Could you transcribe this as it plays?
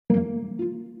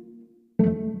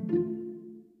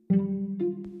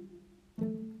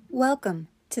Welcome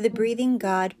to the Breathing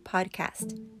God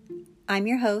podcast. I'm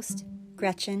your host,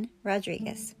 Gretchen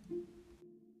Rodriguez.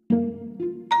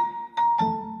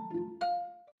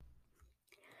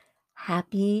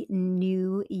 Happy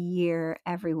New Year,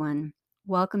 everyone.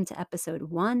 Welcome to episode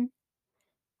 1,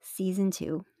 season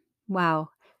 2. Wow.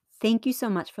 Thank you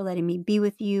so much for letting me be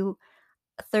with you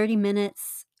 30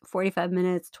 minutes, 45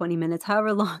 minutes, 20 minutes,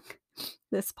 however long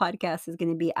this podcast is going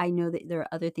to be. I know that there are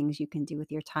other things you can do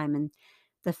with your time, and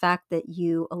the fact that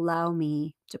you allow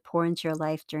me to pour into your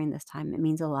life during this time, it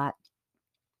means a lot.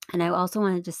 And I also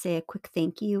want to just say a quick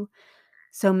thank you.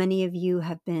 So many of you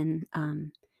have been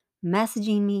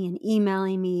messaging me and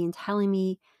emailing me and telling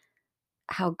me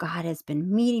how God has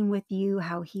been meeting with you,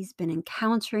 how he's been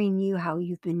encountering you, how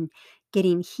you've been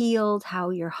getting healed, how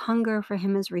your hunger for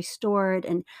him is restored.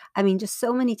 And I mean, just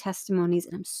so many testimonies.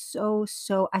 And I'm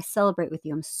I celebrate with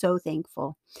you. I'm so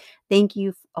thankful. Thank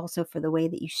you also for the way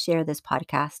that you share this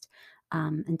podcast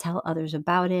and tell others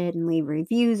about it and leave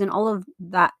reviews and all of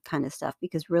that kind of stuff,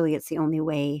 because really it's the only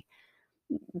way.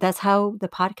 That's how the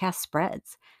podcast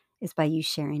spreads, is by you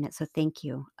sharing it. So thank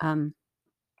you.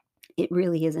 It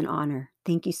really is an honor.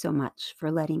 Thank you so much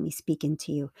for letting me speak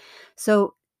into you.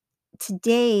 So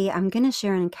today I'm going to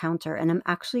share an encounter, and I'm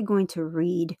actually going to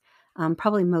read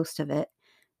probably most of it.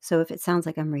 So if it sounds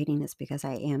like I'm reading, it's because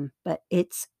I am. But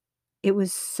it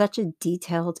was such a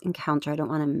detailed encounter. I don't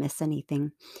want to miss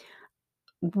anything.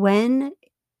 When,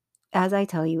 as I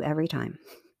tell you every time,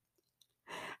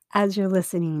 as you're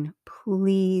listening,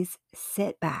 please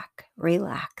sit back,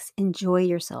 relax, enjoy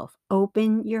yourself,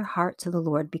 open your heart to the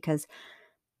Lord, because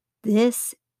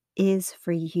this is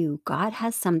for you. God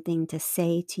has something to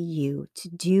say to you, to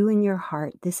do in your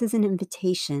heart. This is an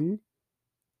invitation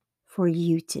for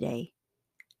you today.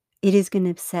 It is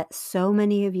going to set so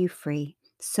many of you free.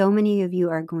 So many of you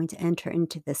are going to enter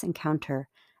into this encounter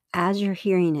as you're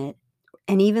hearing it.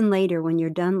 And even later, when you're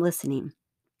done listening,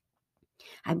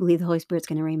 I believe the Holy Spirit's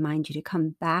going to remind you to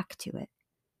come back to it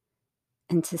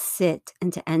and to sit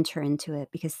and to enter into it,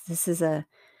 because it's a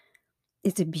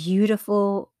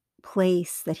beautiful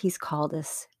place that he's called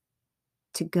us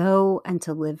to go and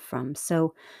to live from.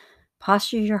 So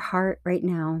posture your heart right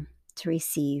now to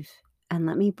receive, and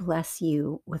let me bless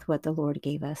you with what the Lord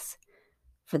gave us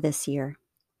for this year.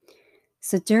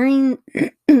 So during,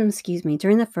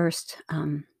 during the first,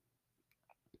 I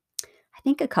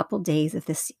think a couple days of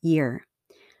this year,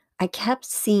 I kept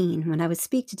seeing, when I would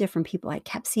speak to different people, I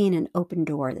kept seeing an open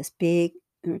door, this big,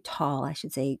 tall, I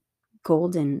should say,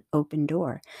 golden open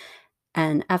door.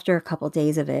 And after a couple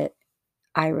days of it,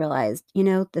 I realized,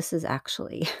 this is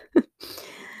actually,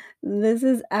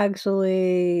 there's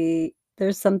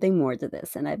something more to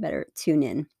this, and I better tune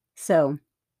in. So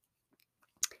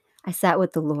I sat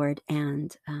with the Lord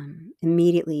and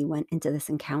immediately went into this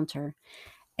encounter.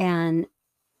 And it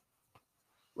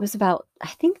was about, I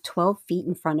think, 12 feet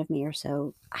in front of me or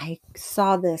so. I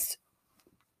saw this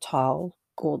tall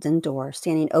golden door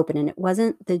standing open, and it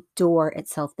wasn't the door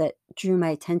itself that drew my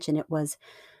attention. It was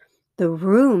the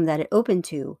room that it opened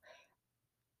to.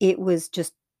 It was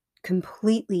just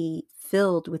completely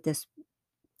filled with this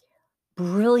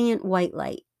brilliant white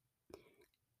light.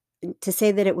 To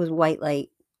say that it was white light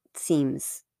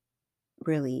seems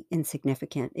really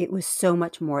insignificant. It was so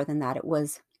much more than that. It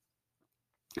was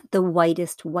the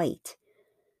whitest white.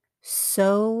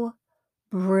 So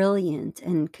brilliant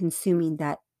and consuming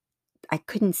that I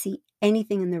couldn't see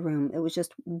anything in the room. It was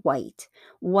just white.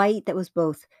 White that was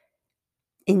both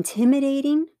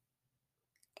intimidating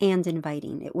and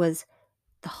inviting. It was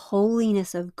the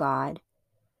holiness of God,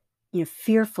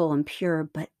 fearful and pure,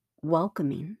 but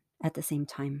welcoming at the same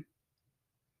time.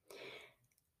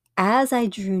 As I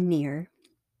drew near,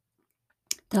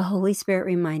 the Holy Spirit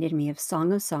reminded me of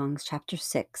Song of Songs, chapter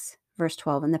 6, verse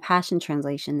 12, in the Passion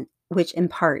Translation, which in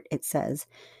part it says,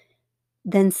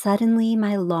 "Then suddenly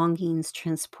my longings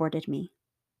transported me.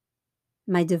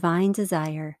 My divine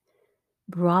desire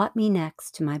brought me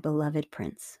next to my beloved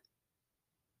Prince."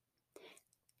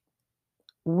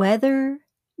 Whether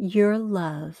your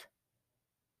love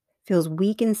feels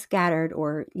weak and scattered,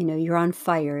 or, you're on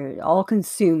fire, all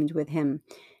consumed with him,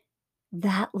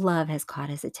 that love has caught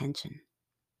his attention.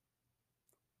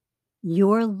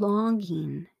 Your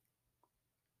longing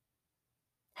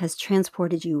has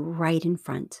transported you right in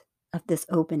front of this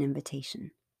open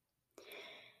invitation.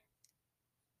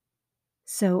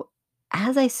 So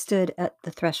as I stood at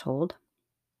the threshold,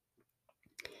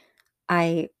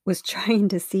 I was trying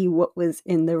to see what was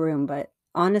in the room, but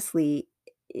honestly,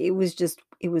 it was this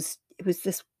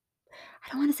I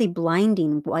don't wanna say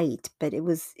blinding white, but it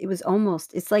was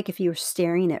almost it's like if you were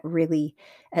staring at really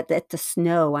at the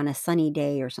snow on a sunny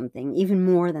day or something, even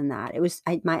more than that. It was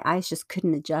my eyes just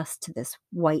couldn't adjust to this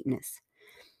whiteness.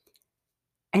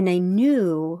 And I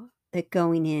knew that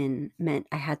going in meant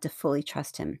I had to fully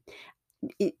trust him.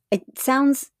 It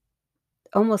sounds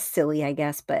almost silly, I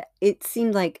guess, but it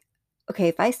seemed like, okay,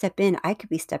 if I step in, I could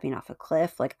be stepping off a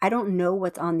cliff. Like, I don't know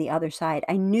what's on the other side.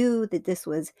 I knew this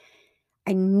was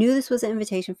an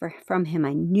invitation from him.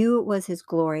 I knew it was his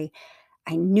glory.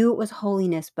 I knew it was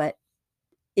holiness, but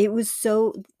it was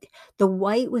so the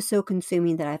white was so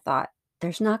consuming that I thought,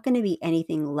 there's not going to be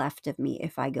anything left of me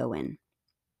if I go in.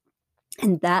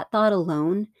 And that thought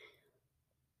alone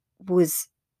was,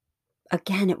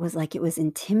 again, it was like it was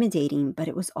intimidating, but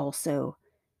it was also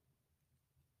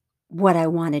what I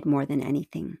wanted more than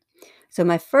anything. So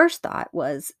my first thought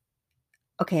was,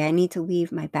 okay, I need to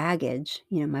leave my baggage,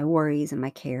 my worries and my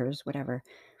cares, whatever,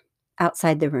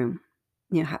 outside the room.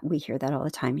 We hear that all the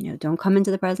time, don't come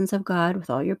into the presence of God with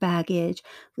all your baggage,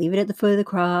 leave it at the foot of the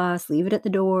cross, leave it at the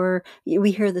door.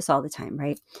 We hear this all the time,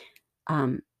 right?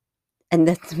 Um, and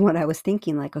that's what I was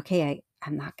thinking, like, okay,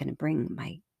 I'm not going to bring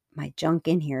my junk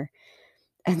in here.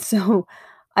 And so,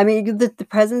 I mean, the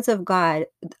presence of God,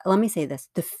 let me say this,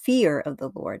 the fear of the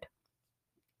Lord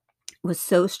was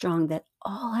so strong that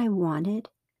all I wanted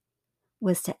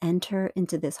was to enter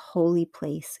into this holy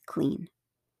place clean.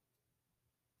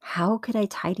 How could I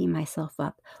tidy myself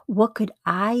up? What could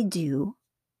I do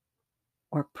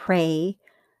or pray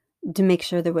to make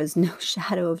sure there was no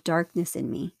shadow of darkness in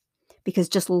me? Because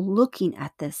just looking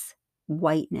at this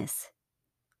whiteness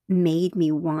made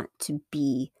me want to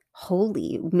be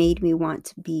holy, made me want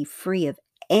to be free of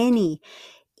any,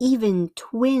 even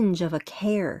twinge of a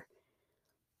care.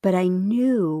 But I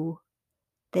knew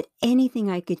that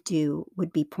anything I could do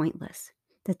would be pointless,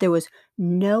 that there was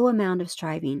no amount of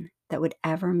striving that would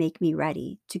ever make me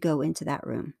ready to go into that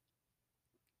room.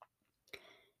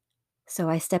 So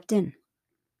I stepped in,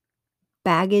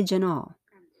 baggage and all.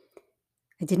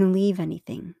 I didn't leave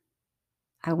anything.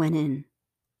 I went in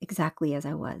exactly as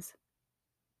I was.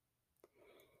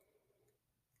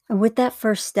 And with that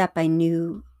first step, I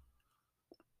knew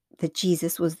that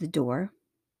Jesus was the door,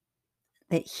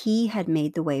 that he had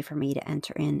made the way for me to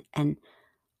enter in, and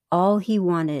all he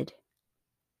wanted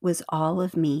was all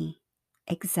of me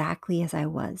exactly as I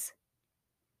was.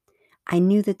 I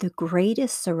knew that the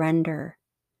greatest surrender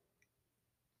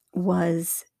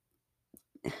was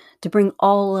to bring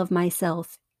all of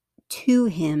myself to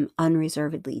him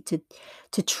unreservedly,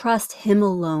 to trust him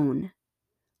alone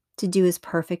to do his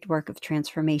perfect work of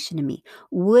transformation in me.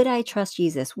 Would I trust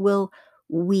Jesus?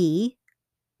 We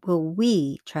will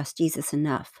we trust Jesus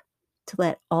enough to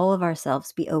let all of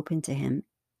ourselves be open to him,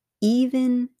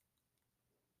 even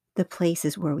the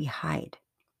places where we hide?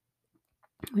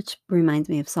 Which reminds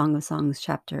me of Song of Songs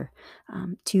chapter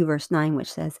 2 verse 9,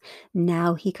 which says,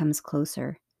 now he comes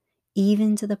closer,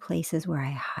 even to the places where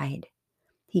I hide.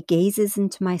 He gazes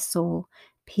into my soul,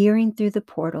 peering through the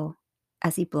portal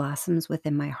as he blossoms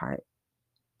within my heart.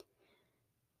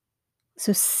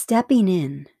 So stepping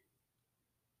in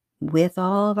with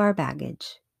all of our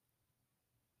baggage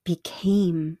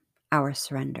became our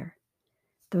surrender.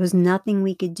 There was nothing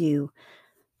we could do.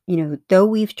 Though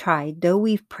we've tried, though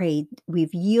we've prayed,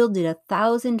 we've yielded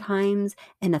 1,000 times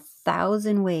in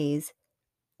 1,000 ways,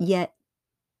 yet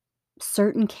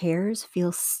certain cares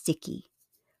feel sticky.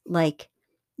 Like,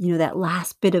 that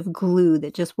last bit of glue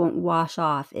that just won't wash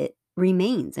off. It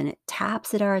remains and it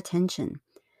taps at our attention.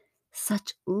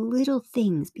 Such little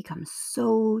things become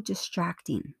so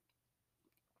distracting.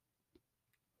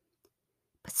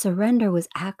 But surrender was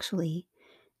actually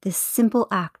this simple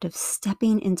act of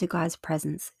stepping into God's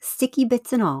presence, sticky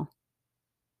bits and all,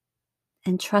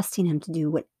 and trusting him to do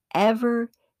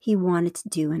whatever he wanted to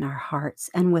do in our hearts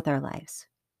and with our lives.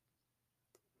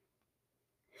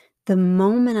 The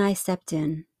moment I stepped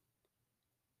in,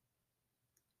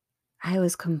 I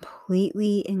was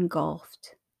completely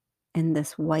engulfed in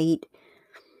this white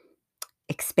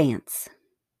expanse.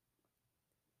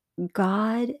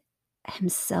 God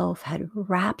himself had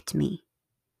wrapped me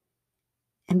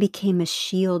and became a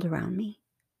shield around me.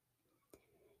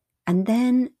 And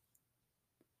then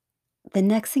the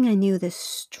next thing I knew, this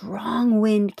strong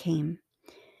wind came.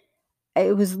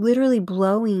 It was literally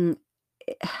blowing.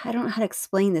 I don't know how to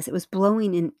explain this. It was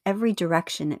blowing in every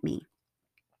direction at me.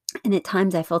 And at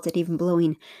times I felt it even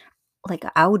blowing like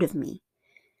out of me.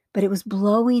 But it was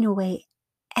blowing away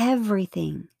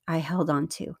everything I held on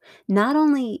to. Not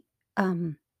only,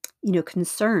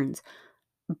 concerns,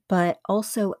 but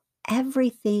also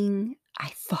everything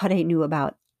I thought I knew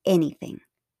about anything.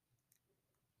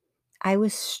 I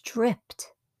was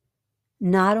stripped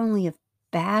not only of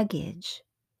baggage,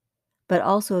 but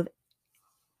also of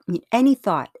any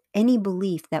thought, any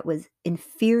belief that was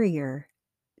inferior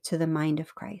to the mind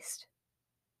of Christ.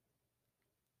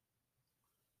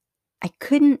 I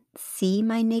couldn't see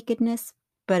my nakedness,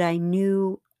 but I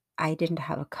knew I didn't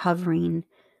have a covering.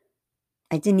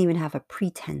 I didn't even have a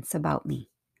pretense about me.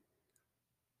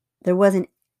 There wasn't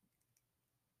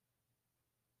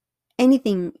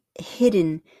anything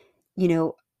hidden, you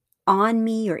know, on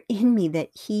me or in me that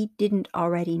he didn't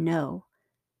already know.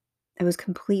 I was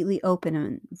completely open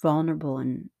and vulnerable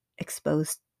and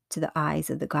exposed to the eyes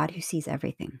of the God who sees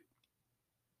everything.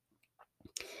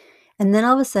 And then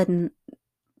all of a sudden,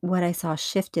 what I saw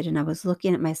shifted, and I was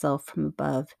looking at myself from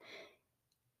above,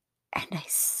 and I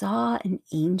saw an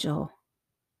angel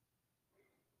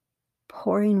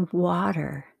pouring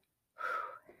water.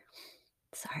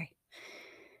 Sorry.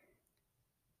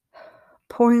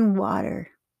 Pouring water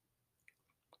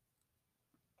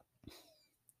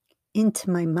into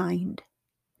my mind.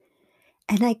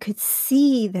 And I could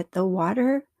see that the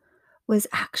water was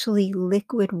actually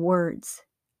liquid words.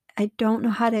 I don't know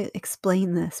how to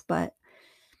explain this, but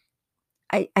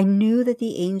I knew that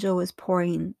the angel was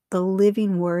pouring the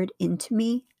living word into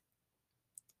me,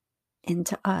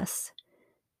 into us,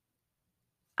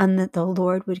 and that the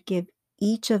Lord would give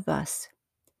each of us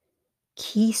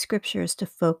key scriptures to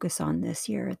focus on this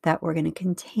year that were going to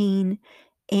contain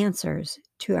answers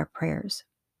to our prayers.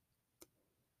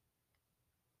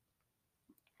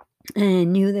 And I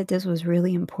knew that this was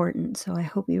really important, so I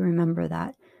hope you remember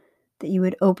that you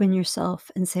would open yourself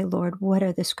and say, Lord, what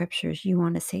are the scriptures you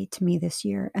want to say to me this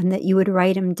year? And that you would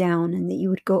write them down and that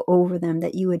you would go over them,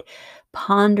 that you would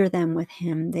ponder them with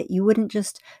him, that you wouldn't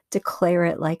just declare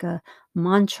it like a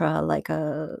mantra, like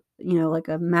like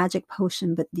a magic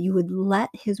potion, but you would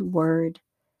let his word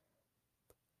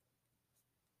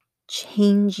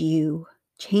change you,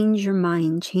 change your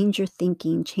mind, change your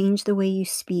thinking, change the way you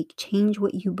speak, change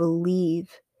what you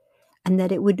believe, and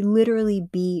that it would literally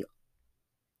be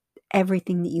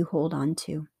everything that you hold on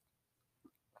to.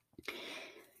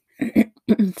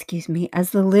 Excuse me,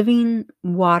 as the living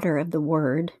water of the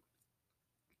word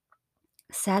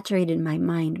saturated my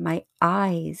mind, my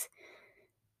eyes,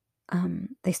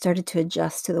 they started to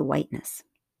adjust to the whiteness.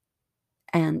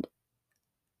 And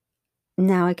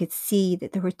now I could see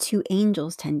that there were two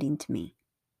angels tending to me.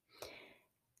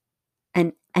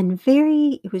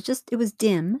 It was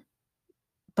dim,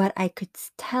 but I could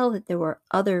tell that there were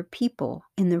other people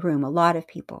in the room, a lot of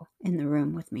people in the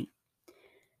room with me.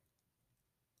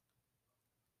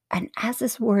 And as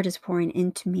this word is pouring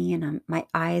into me and my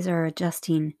eyes are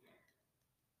adjusting,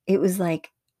 it was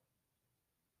like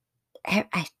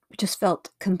I just felt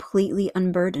completely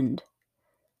unburdened.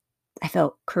 I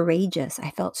felt courageous.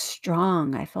 I felt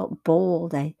strong. I felt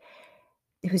bold.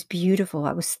 It was beautiful.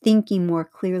 I was thinking more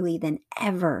clearly than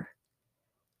ever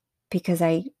because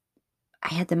I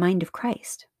had the mind of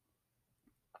Christ.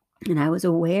 And I was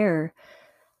aware.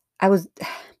 I was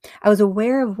I was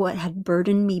aware of what had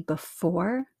burdened me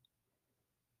before,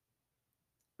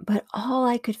 but all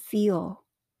I could feel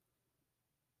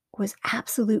was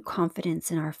absolute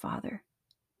confidence in our Father.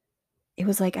 It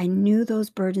was like I knew those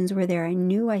burdens were there. I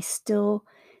knew I still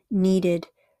needed,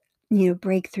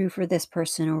 breakthrough for this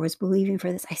person or was believing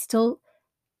for this. I still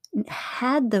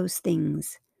had those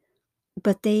things,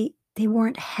 but they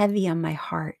weren't heavy on my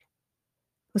heart.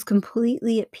 I was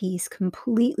completely at peace,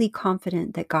 completely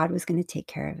confident that God was going to take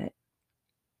care of it.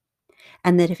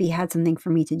 And that if he had something for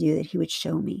me to do, that he would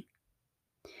show me.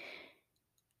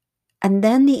 And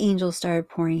then the angels started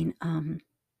pouring,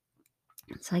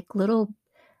 it's like little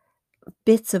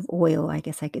bits of oil, I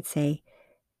guess I could say,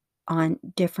 on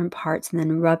different parts and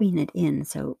then rubbing it in.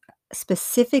 So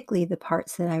specifically the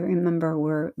parts that I remember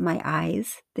were my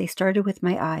eyes. They started with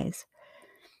my eyes.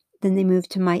 Then they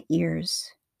moved to my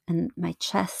ears and my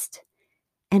chest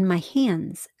and my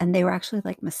hands. And they were actually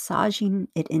like massaging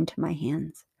it into my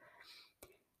hands.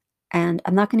 And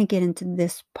I'm not going to get into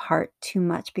this part too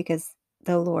much because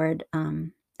the Lord,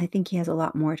 I think he has a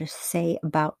lot more to say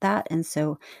about that. And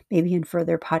so maybe in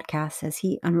further podcasts, as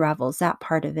he unravels that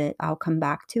part of it, I'll come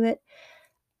back to it.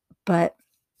 But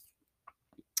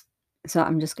so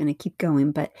I'm just going to keep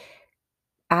going. But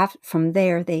from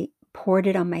there, they poured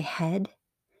it on my head.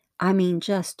 I mean,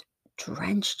 just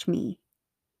drenched me.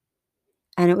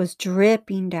 And it was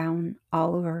dripping down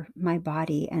all over my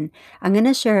body. And I'm going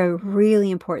to share a really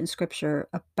important scripture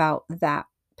about that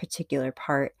particular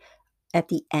part at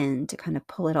the end to kind of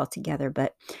pull it all together.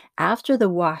 But after the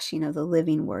washing of the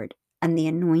living word and the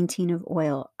anointing of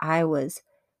oil, I was,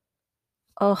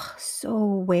 so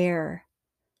aware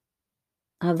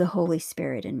of the Holy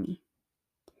Spirit in me.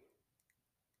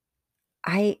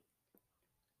 I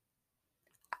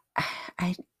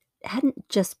I hadn't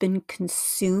just been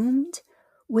consumed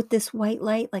with this white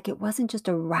light, like, it wasn't just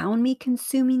around me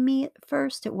consuming me at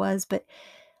first, it was, but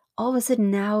all of a sudden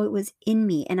now it was in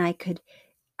me, and I could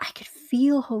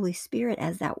feel Holy Spirit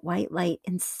as that white light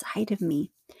inside of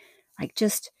me, like,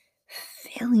 just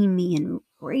filling me and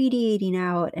radiating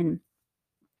out. And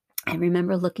I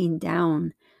remember looking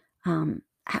down,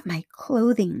 at my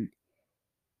clothing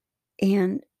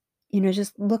and,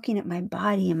 just looking at my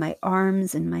body and my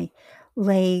arms and my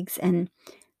legs. And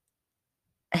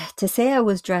to say I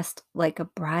was dressed like a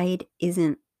bride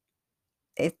isn't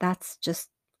it that's just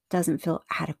doesn't feel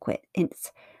adequate.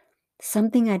 It's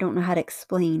something I don't know how to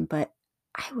explain, but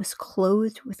I was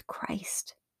clothed with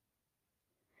Christ.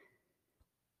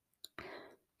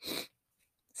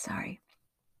 Sorry.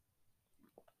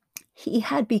 He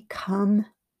had become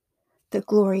the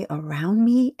glory around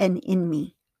me and in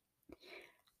me,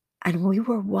 and we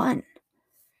were one,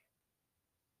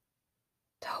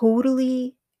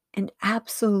 totally and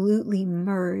absolutely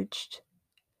merged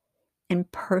in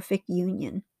perfect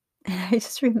union. And I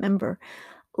just remember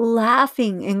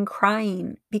laughing and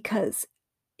crying because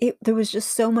there was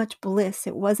just so much bliss.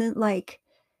 It wasn't like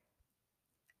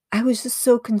I was just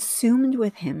so consumed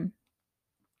with him.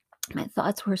 My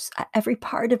thoughts were every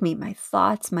part of me, my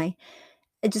thoughts, my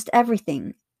just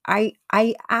everything. I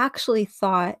actually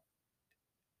thought,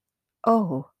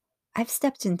 "Oh, I've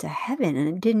stepped into heaven and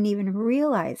I didn't even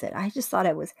realize it. I just thought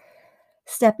I was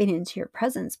stepping into your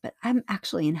presence, but I'm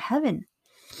actually in heaven."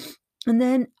 And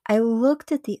then I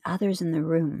looked at the others in the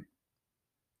room,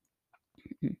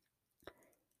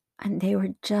 and they were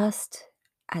just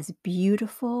as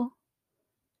beautiful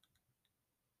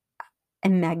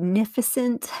and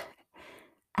magnificent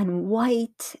and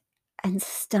white and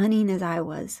stunning as I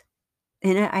was.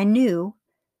 And I knew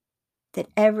that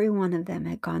every one of them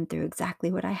had gone through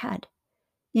exactly what I had,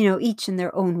 each in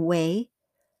their own way,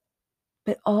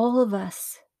 but all of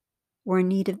us were in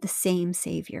need of the same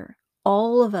Savior.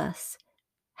 All of us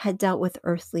had dealt with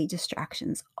earthly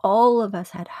distractions. All of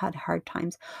us had had hard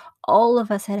times. All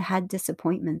of us had had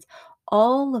disappointments.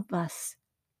 All of us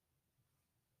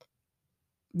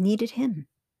needed Him.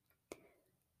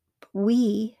 But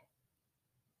we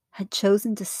had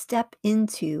chosen to step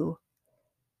into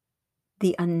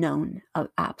the unknown of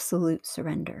absolute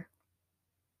surrender,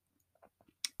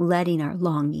 letting our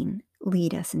longing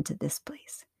lead us into this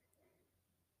place.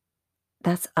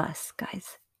 That's us,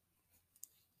 guys.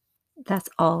 That's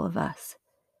all of us.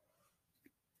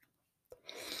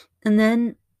 And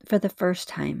then for the first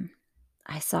time,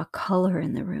 I saw color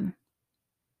in the room.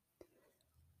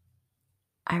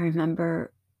 I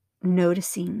remember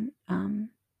noticing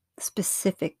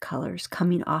specific colors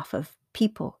coming off of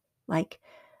people, like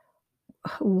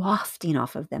wafting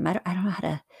off of them. I don't know how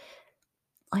to,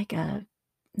 like a,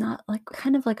 not like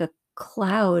kind of like a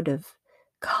cloud of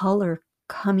color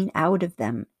coming out of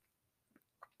them,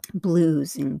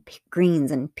 blues and greens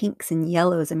and pinks and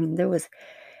yellows. I mean, it was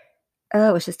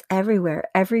just everywhere.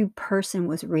 Every person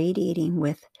was radiating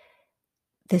with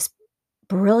this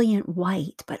brilliant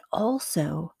white, but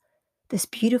also this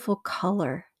beautiful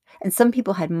color. And some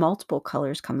people had multiple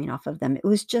colors coming off of them. It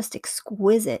was just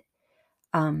exquisite.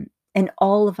 And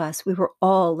all of us, we were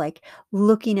all like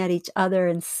looking at each other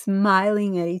and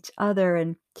smiling at each other.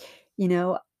 And, you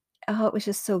know, it was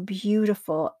just so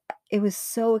beautiful. It was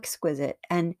so exquisite.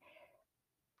 And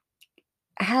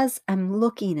as I'm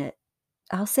looking at,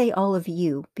 I'll say all of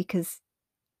you because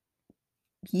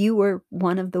you were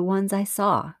one of the ones I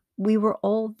saw. We were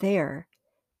all there.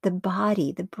 The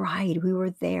body, the bride, we were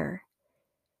there.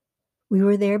 We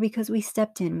were there because we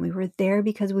stepped in. We were there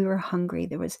because we were hungry.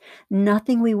 There was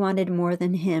nothing we wanted more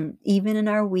than Him, even in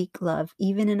our weak love,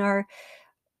 even in our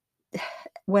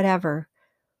whatever.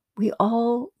 We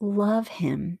all love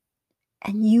Him.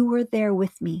 And you were there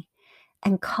with me,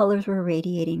 and colors were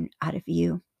radiating out of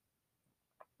you.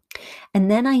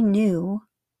 And then I knew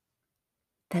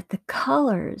that the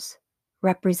colors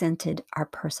represented our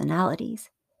personalities.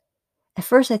 At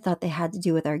first, I thought they had to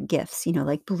do with our gifts,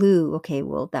 like blue. Okay,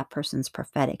 well, that person's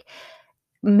prophetic.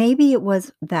 Maybe it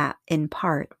was that in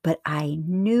part, but I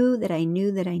knew that I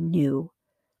knew that I knew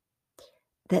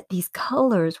that these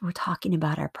colors were talking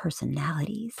about our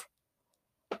personalities.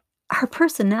 Our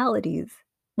personalities.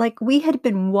 Like we had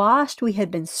been washed, we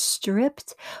had been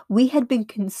stripped, we had been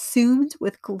consumed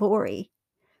with glory.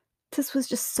 This was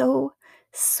just so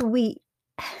sweet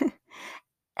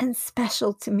and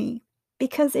special to me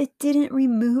because it didn't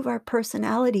remove our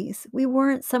personalities. We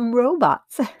weren't some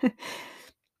robots.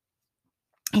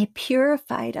 It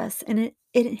purified us and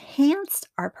it enhanced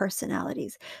our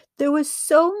personalities. There was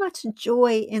so much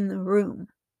joy in the room.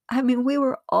 I mean, we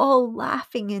were all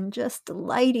laughing and just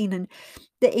delighting, and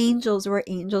the angels were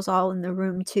angels all in the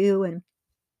room too, and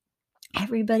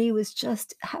everybody was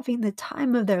just having the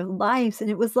time of their lives, and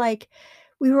it was like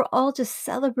we were all just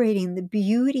celebrating the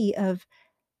beauty of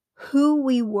who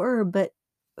we were, but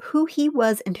who he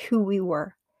was and who we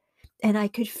were. And I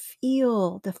could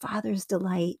feel the Father's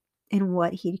delight in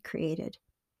what he'd created.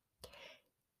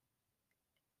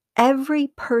 Every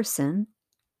person,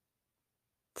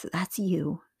 so that's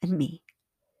you and me,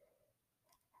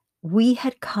 we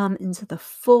had come into the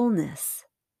fullness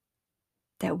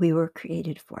that we were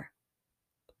created for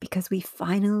because we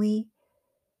finally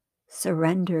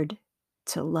surrendered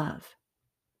to love.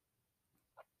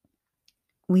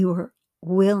 We were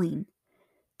willing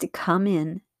to come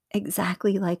in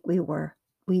exactly like we were.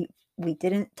 We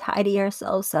didn't tidy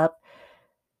ourselves up.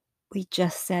 We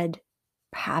just said,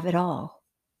 "Have it all."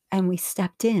 And we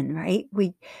stepped in, right?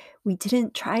 We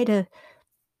didn't try to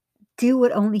do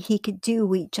what only he could do.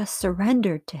 We just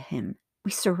surrendered to him.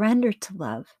 We surrendered to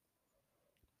love.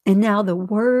 And now the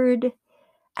word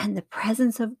and the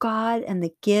presence of God and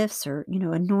the gifts or,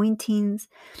 anointings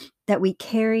that we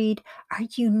carried, our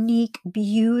unique,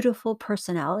 beautiful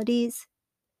personalities,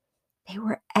 they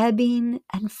were ebbing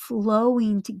and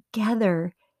flowing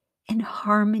together in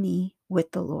harmony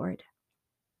with the Lord.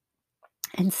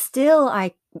 And still,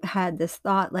 I had this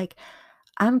thought like,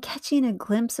 I'm catching a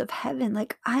glimpse of heaven.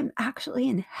 Like, I'm actually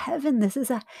in heaven. This is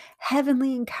a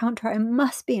heavenly encounter. I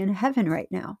must be in heaven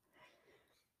right now.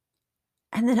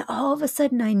 And then all of a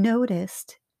sudden, I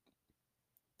noticed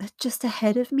that just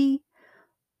ahead of me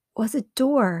was a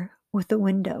door with a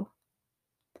window.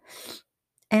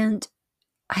 And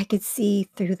I could see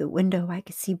through the window, I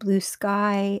could see blue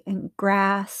sky and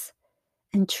grass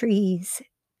and trees.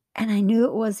 And I knew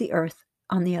it was the earth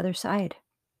on the other side.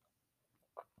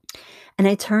 And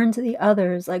I turned to the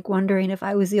others, like wondering if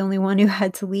I was the only one who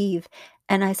had to leave.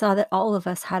 And I saw that all of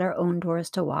us had our own doors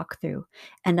to walk through.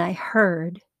 And I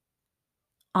heard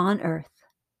on earth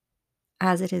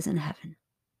as it is in heaven.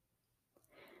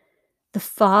 The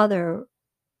Father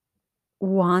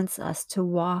wants us to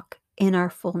walk in our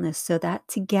fullness so that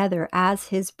together as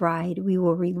his bride, we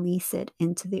will release it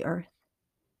into the earth.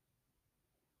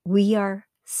 We are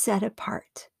set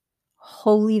apart,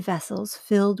 holy vessels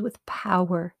filled with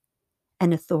power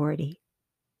and authority.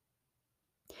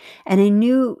 And I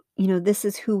knew, this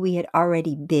is who we had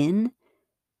already been.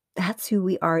 That's who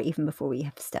we are even before we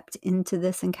have stepped into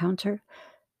this encounter.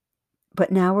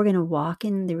 But now we're going to walk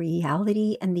in the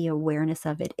reality and the awareness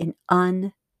of it in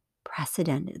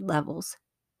unprecedented levels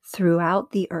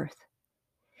throughout the earth.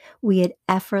 We had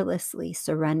effortlessly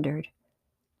surrendered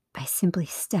by simply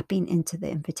stepping into the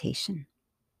invitation.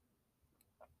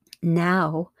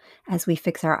 Now, as we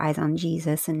fix our eyes on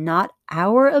Jesus and not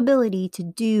our ability to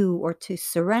do or to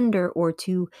surrender or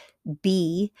to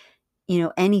be,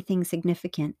 anything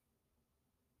significant,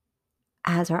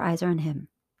 as our eyes are on him,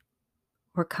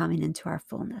 we're coming into our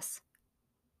fullness.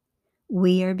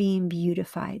 We are being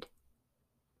beautified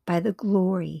by the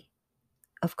glory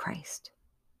of Christ.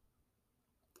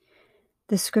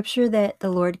 The scripture that the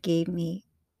Lord gave me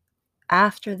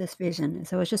after this vision,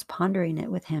 as I was just pondering it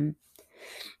with him,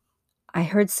 I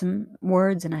heard some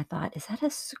words and I thought, is that a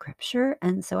scripture?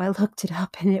 And so I looked it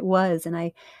up and it was. And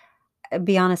I'll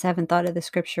be honest, I haven't thought of the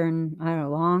scripture in, a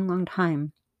long, long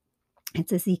time.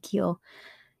 It's Ezekiel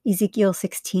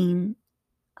 16,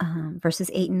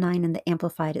 verses 8 and 9 in the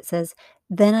Amplified. It says,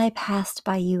 "Then I passed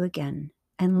by you again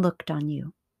and looked on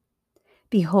you.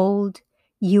 Behold,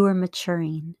 you are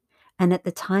maturing, and at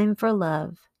the time for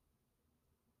love.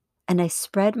 And I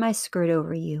spread my skirt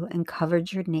over you and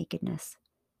covered your nakedness.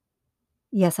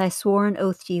 Yes, I swore an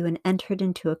oath to you and entered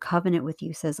into a covenant with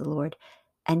you, says the Lord,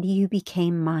 and you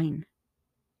became mine.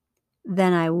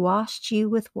 Then I washed you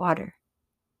with water.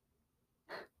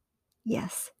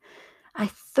 Yes, I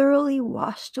thoroughly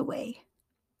washed away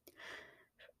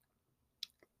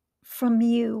from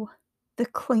you the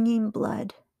clinging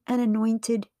blood and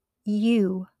anointed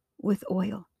you with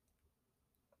oil."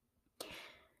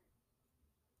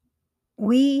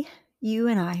 You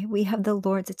and I, we have the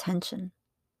Lord's attention,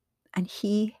 and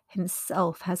he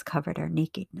himself has covered our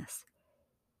nakedness.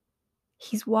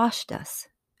 He's washed us.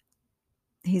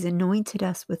 He's anointed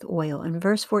us with oil. And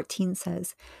verse 14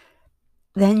 says,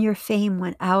 "Then your fame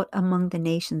went out among the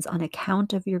nations on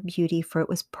account of your beauty, for it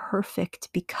was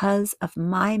perfect because of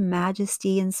my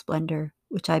majesty and splendor,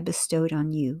 which I bestowed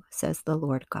on you, says the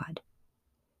Lord God."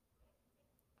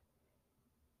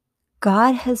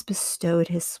 God has bestowed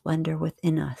his splendor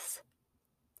within us.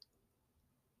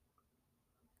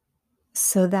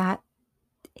 so that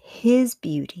his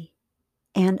beauty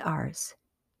and ours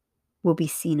will be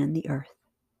seen on the earth.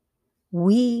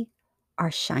 We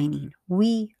are shining.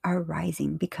 We are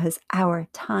rising because our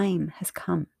time has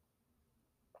come.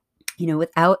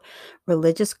 Without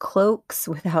religious cloaks,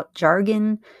 without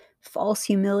jargon, false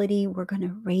humility, we're going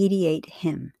to radiate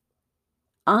him,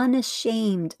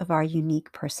 unashamed of our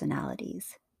unique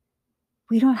personalities.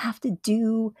 We don't have to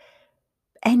do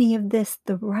any of this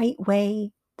the right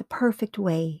way, the perfect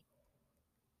way.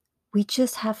 We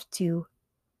just have to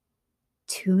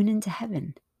tune into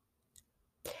heaven.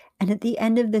 And at the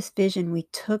end of this vision, we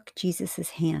took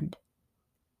Jesus' hand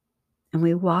and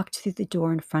we walked through the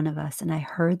door in front of us. And I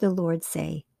heard the Lord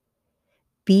say,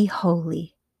 "Be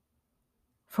holy,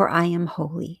 for I am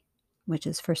holy," which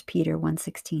is 1 Peter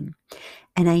 1:16.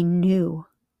 And I knew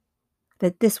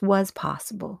that this was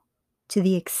possible to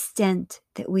the extent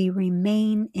that we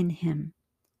remain in him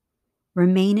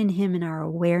in our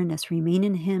awareness, remain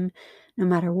in him no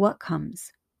matter what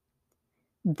comes.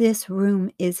 This room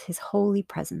is his holy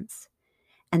presence,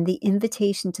 and the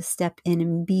invitation to step in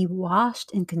and be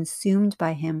washed and consumed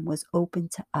by him was open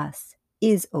to us,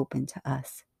 is open to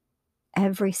us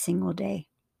every single day.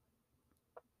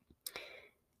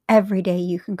 Every day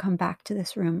you can come back to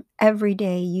this room. Every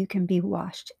day you can be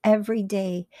washed. Every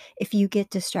day, if you get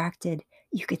distracted,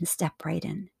 you can step right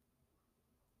in.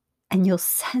 And you'll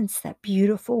sense that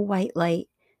beautiful white light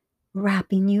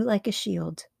wrapping you like a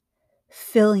shield,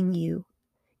 filling you.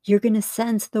 You're going to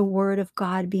sense the word of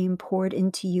God being poured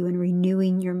into you and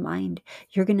renewing your mind.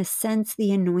 You're going to sense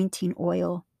the anointing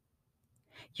oil.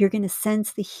 You're going to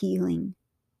sense the healing.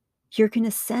 You're going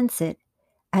to sense it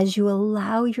as you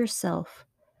allow yourself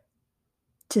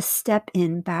to step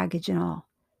in, baggage and all.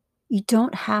 You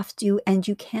don't have to, and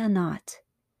you cannot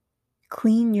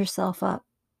clean yourself up.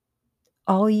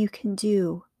 All you can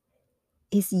do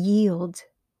is yield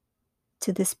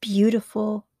to this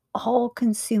beautiful,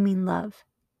 all-consuming love.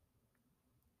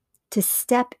 To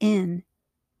step in,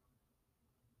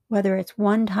 whether it's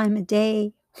one time a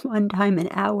day, one time an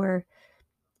hour,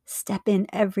 step in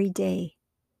every day.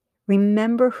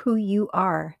 Remember who you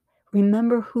are.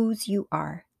 Remember whose you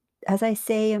are. As I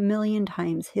say a million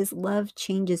times, his love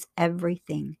changes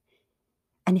everything.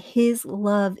 And his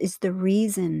love is the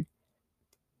reason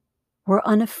we're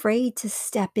unafraid to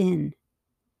step in.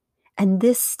 And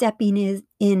this stepping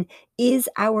in is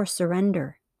our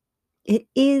surrender. It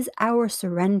is our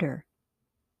surrender.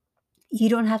 You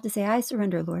don't have to say, "I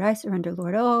surrender, Lord. I surrender,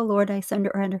 Lord. Oh, Lord, I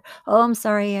surrender. Oh, I'm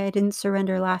sorry, I didn't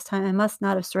surrender last time. I must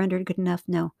not have surrendered good enough."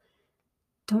 No,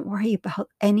 don't worry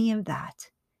about any of that.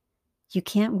 You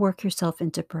can't work yourself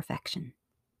into perfection.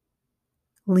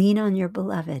 Lean on your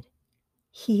beloved.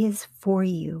 He is for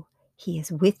you. He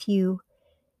is with you.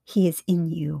 He is in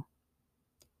you.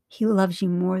 He loves you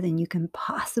more than you can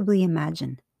possibly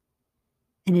imagine.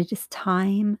 And it is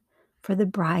time for the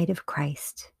bride of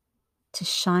Christ to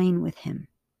shine with him.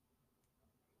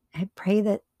 I pray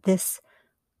that this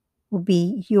will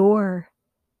be your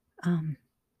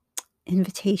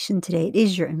invitation today. It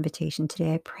is your invitation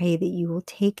today. I pray that you will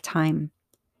take time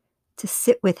to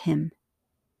sit with him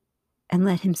and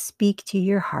let him speak to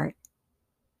your heart.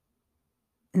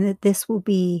 And that this will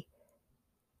be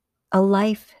a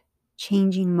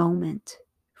life-changing moment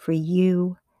for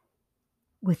you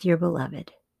with your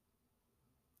beloved.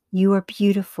 You are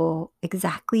beautiful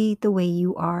exactly the way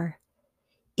you are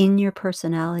in your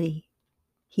personality.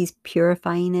 He's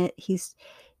purifying it. He's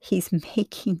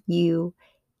making you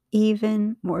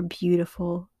even more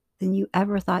beautiful than you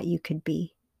ever thought you could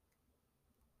be.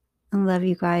 I love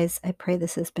you guys. I pray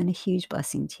this has been a huge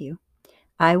blessing to you.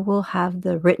 I will have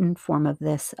the written form of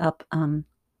this up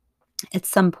at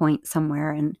some point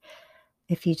somewhere. And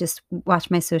if you just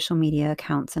watch my social media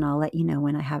accounts, and I'll let you know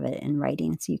when I have it in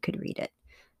writing so you could read it.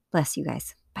 Bless you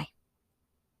guys. Bye.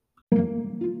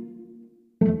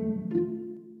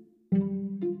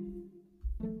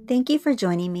 Thank you for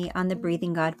joining me on the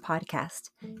Breathing God podcast.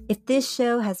 If this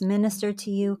show has ministered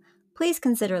to you, please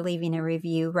consider leaving a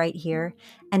review right here.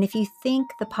 And if you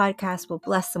think the podcast will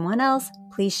bless someone else,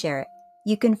 please share it.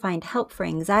 You can find help for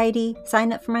anxiety,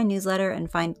 sign up for my newsletter,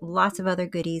 and find lots of other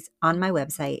goodies on my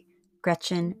website,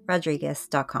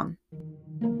 GretchenRodriguez.com.